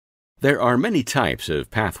There are many types of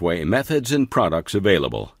pathway methods and products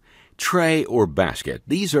available. Tray or basket,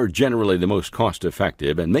 these are generally the most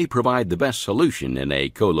cost-effective and may provide the best solution in a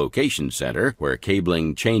co-location center where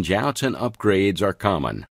cabling changeouts and upgrades are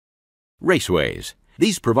common. Raceways,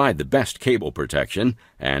 these provide the best cable protection,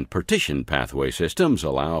 and partition pathway systems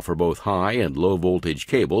allow for both high and low voltage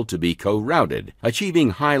cable to be co-routed, achieving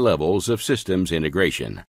high levels of systems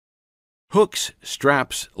integration. Hooks,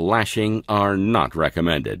 straps, lashing are not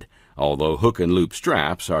recommended, although hook and loop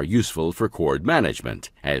straps are useful for cord management,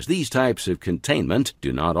 as these types of containment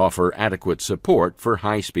do not offer adequate support for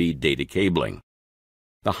high-speed data cabling.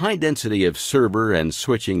 The high density of server and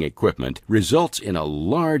switching equipment results in a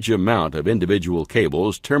large amount of individual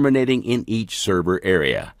cables terminating in each server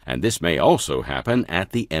area, and this may also happen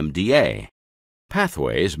at the MDA.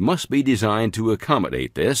 Pathways must be designed to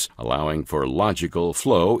accommodate this, allowing for logical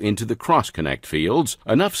flow into the cross-connect fields,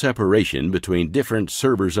 enough separation between different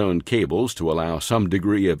server-zone cables to allow some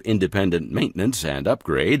degree of independent maintenance and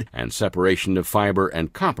upgrade, and separation of fiber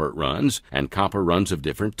and copper runs of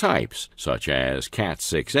different types, such as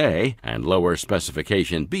Cat6a and lower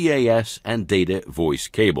specification BAS and data voice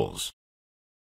cables.